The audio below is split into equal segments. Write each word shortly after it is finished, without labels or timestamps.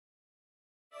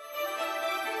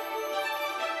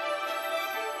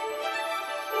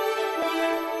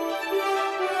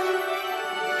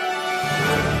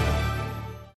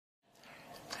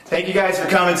Thank you guys for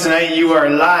coming tonight. You are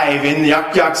live in the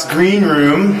Yuck Yuck's green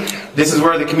room. This is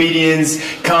where the comedians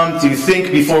come to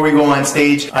think before we go on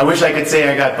stage. I wish I could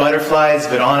say I got butterflies,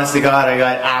 but honest to God, I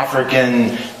got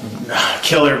African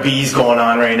killer bees going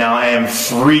on right now. I am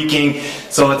freaking.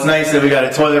 So it's nice that we got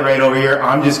a toilet right over here.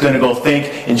 I'm just going to go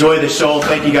think. Enjoy the show.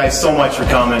 Thank you guys so much for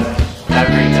coming. Have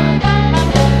a great time.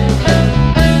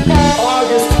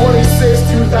 August 26,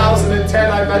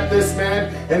 2010, I met this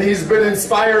man, and he's been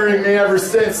inspiring me ever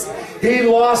since. He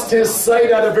lost his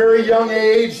sight at a very young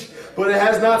age, but it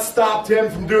has not stopped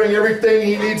him from doing everything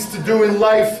he needs to do in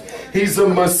life. He's a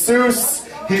masseuse,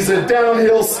 he's a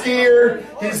downhill skier,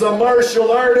 he's a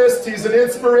martial artist, he's an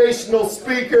inspirational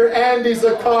speaker, and he's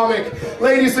a comic.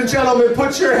 Ladies and gentlemen,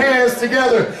 put your hands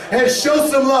together and show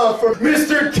some love for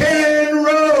Mr. Ken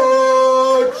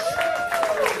Roche!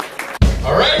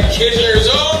 All right, kids in your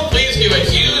zone, please give a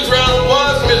huge round of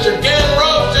applause for Mr. Ken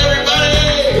Roche, everybody!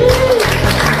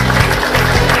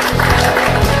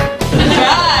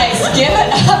 Guys, give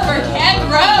it up for Ken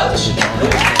Roche!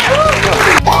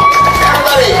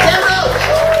 Everybody, Ken Roche!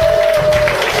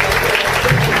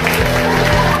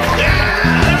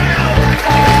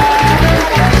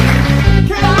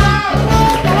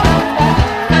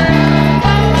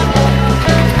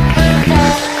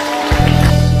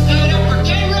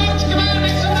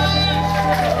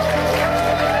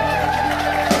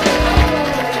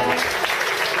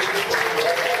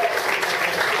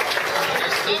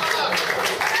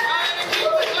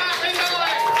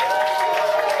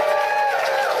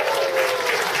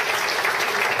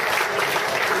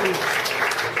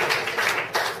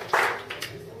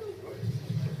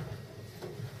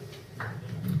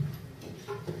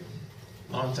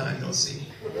 Long time no see.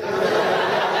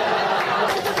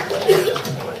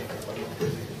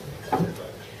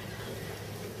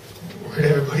 Where'd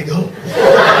everybody go?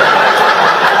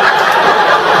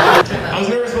 I was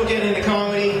nervous about getting into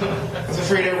comedy. I was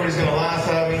afraid everybody's going to laugh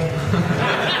at me.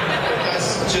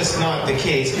 That's just not the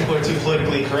case. People are too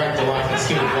politically correct to laugh at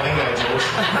stupid blind guy jokes.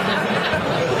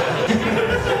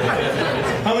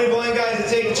 How many blind guys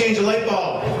does it take to change a light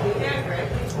bulb?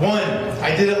 One.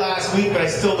 I did it last week, but I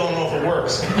still don't know if it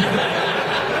works. It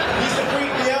used to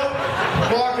freak me out,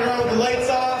 walking around with the lights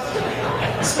off,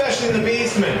 especially in the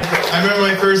basement. I remember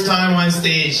my first time on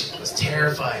stage. I was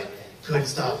terrified. Couldn't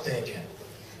stop thinking,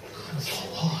 I'm gonna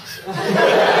fall off.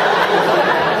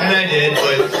 And I did,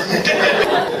 but...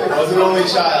 I was an only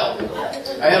child.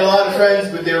 I had a lot of friends,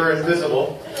 but they were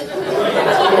invisible.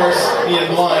 Of course, being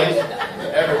blind,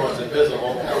 everyone's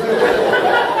invisible.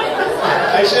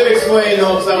 I should explain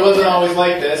though, because I wasn't always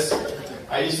like this.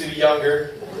 I used to be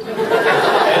younger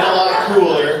and a lot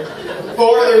cooler.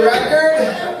 For the record,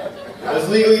 I was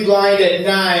legally blind at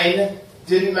 9,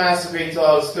 didn't masturbate until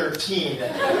I was 13. So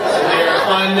they're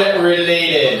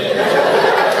unrelated.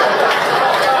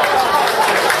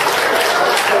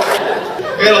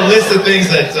 I got a list of things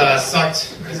that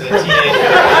sucked as a teenager.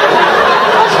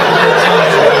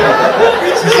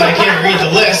 Since I can't read the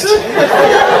list,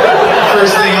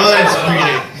 first thing on it's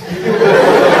reading.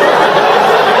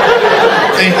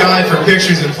 Thank God for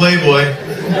pictures in Playboy.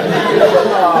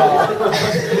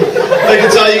 I can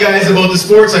tell you guys about the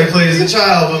sports I played as a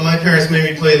child, but my parents made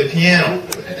me play the piano.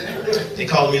 They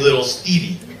called me Little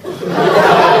Stevie.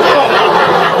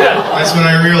 That's when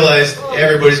I realized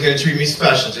everybody's going to treat me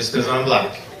special just because I'm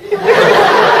black.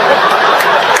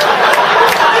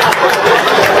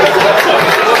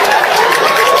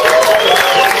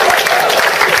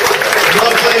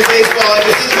 Baseball, I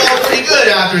guess this ball pretty good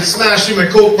after it smashed through my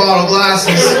Coke bottle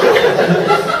glasses.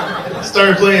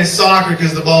 Started playing soccer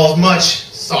because the ball was much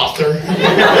softer.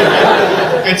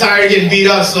 Got tired of getting beat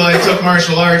up, so I took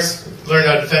martial arts, learned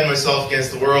how to defend myself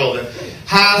against the world. And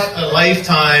half a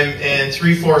lifetime and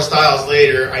 3-4 styles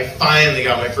later, I finally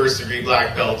got my first degree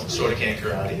black belt in Shotokan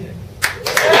karate.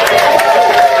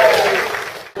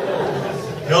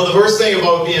 You know, the worst thing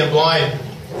about being blind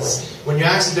is when you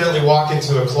accidentally walk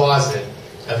into a closet,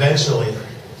 eventually,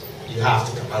 you have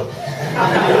to come out. No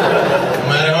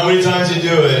matter how many times you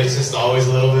do it, it's just always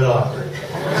a little bit awkward.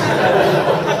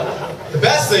 The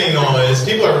best thing, though, is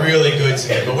people are really good to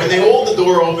me, but when they hold the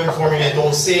door open for me and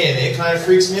don't say anything, it kind of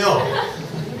freaks me out.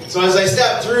 So as I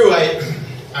step through, I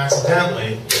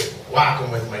accidentally whack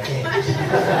them with my cane.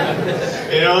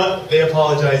 You know what? They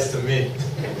apologize to me.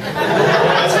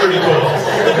 That's pretty cool.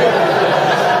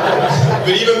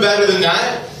 But even better than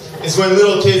that, is when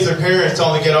little kids, their parents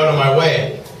tell them to get out of my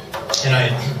way. And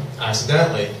I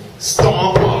accidentally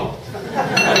stomp on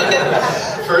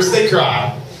them. First they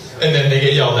cry, and then they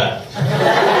get yelled at.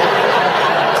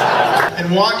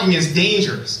 And walking is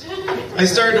dangerous. I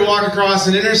started to walk across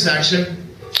an intersection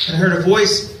and heard a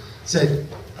voice said,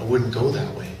 I wouldn't go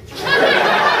that way.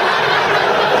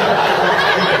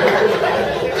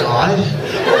 God,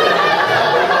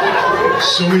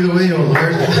 show me the way, oh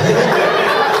Lord.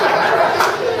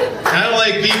 I don't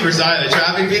like beepers either.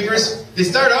 Traffic beepers, they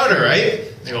start out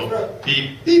alright. They go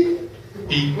beep, beep,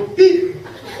 beep, beep.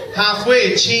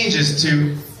 Halfway it changes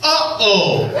to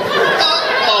uh-oh,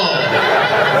 uh-oh.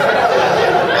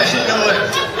 And you know what?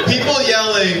 People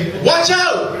yelling, watch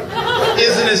out,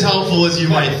 isn't as helpful as you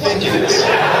might think it is.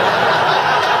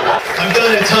 I've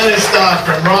done a ton of stuff,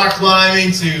 from rock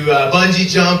climbing to bungee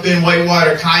jumping,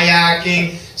 whitewater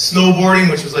kayaking, snowboarding,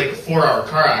 which was like a 4-hour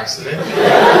car accident.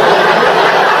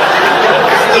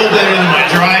 Still better than my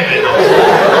driving.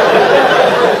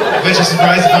 I bet you're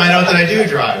surprised to find out that I do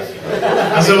drive. I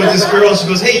was out with this girl, she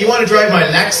goes, hey, you want to drive my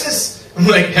Lexus? I'm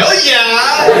like, hell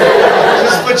yeah! She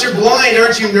goes, but you're blind,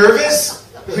 aren't you nervous?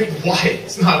 I'm like, why?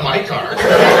 It's not my car.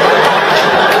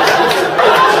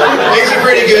 Things are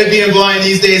pretty good being blind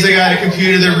these days. I got a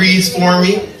computer that reads for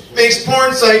me. Makes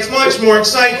porn sites much more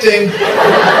exciting.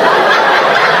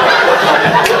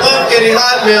 Love getting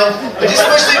hot mail. I just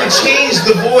wish they would change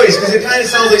the voice, because it kind of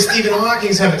sounds like Stephen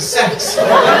Hawking's having sex.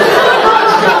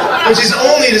 Which is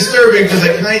only disturbing because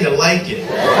I kind of like it.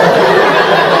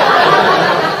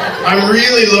 I'm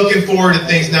really looking forward to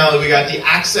things now that we got the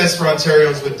Access for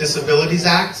Ontarians with Disabilities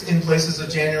Act in place as of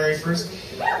January 1st.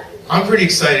 I'm pretty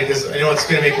excited because I know it's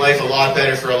going to make life a lot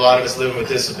better for a lot of us living with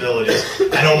disabilities.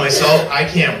 I know myself, I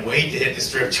can't wait to hit the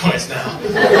strip joints now.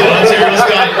 Ontario's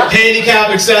got handicap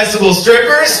accessible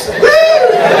strippers. Woo!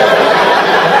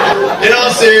 In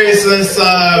all seriousness,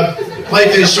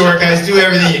 life is short, guys. Do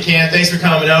everything you can. Thanks for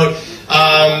coming out.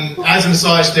 As a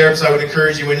massage therapist, I would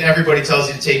encourage you, when everybody tells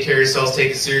you to take care of yourselves,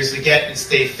 take it seriously. Get and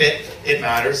stay fit. It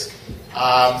matters.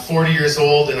 I'm 40 years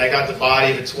old, and I got the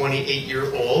body of a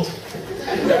 28-year-old.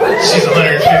 She's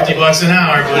 $150 an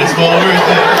hour, but it's well worth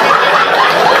it.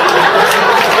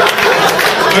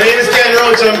 My name is Ken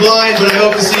Roche. I'm blind, but I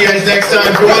hope to see you guys next time.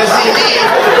 If you want to see me, you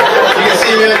can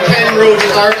see me at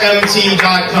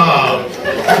kenrochermt.com.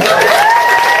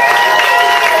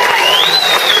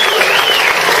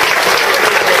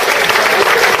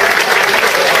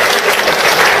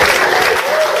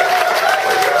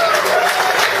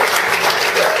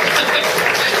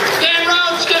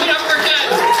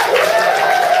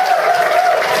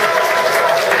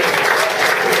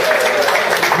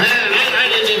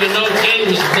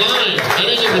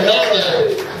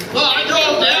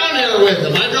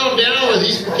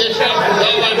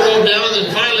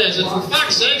 For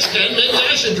fuck's sakes, Ken, maybe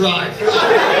I should drive.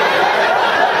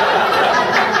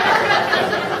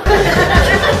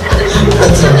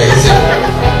 That's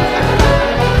amazing.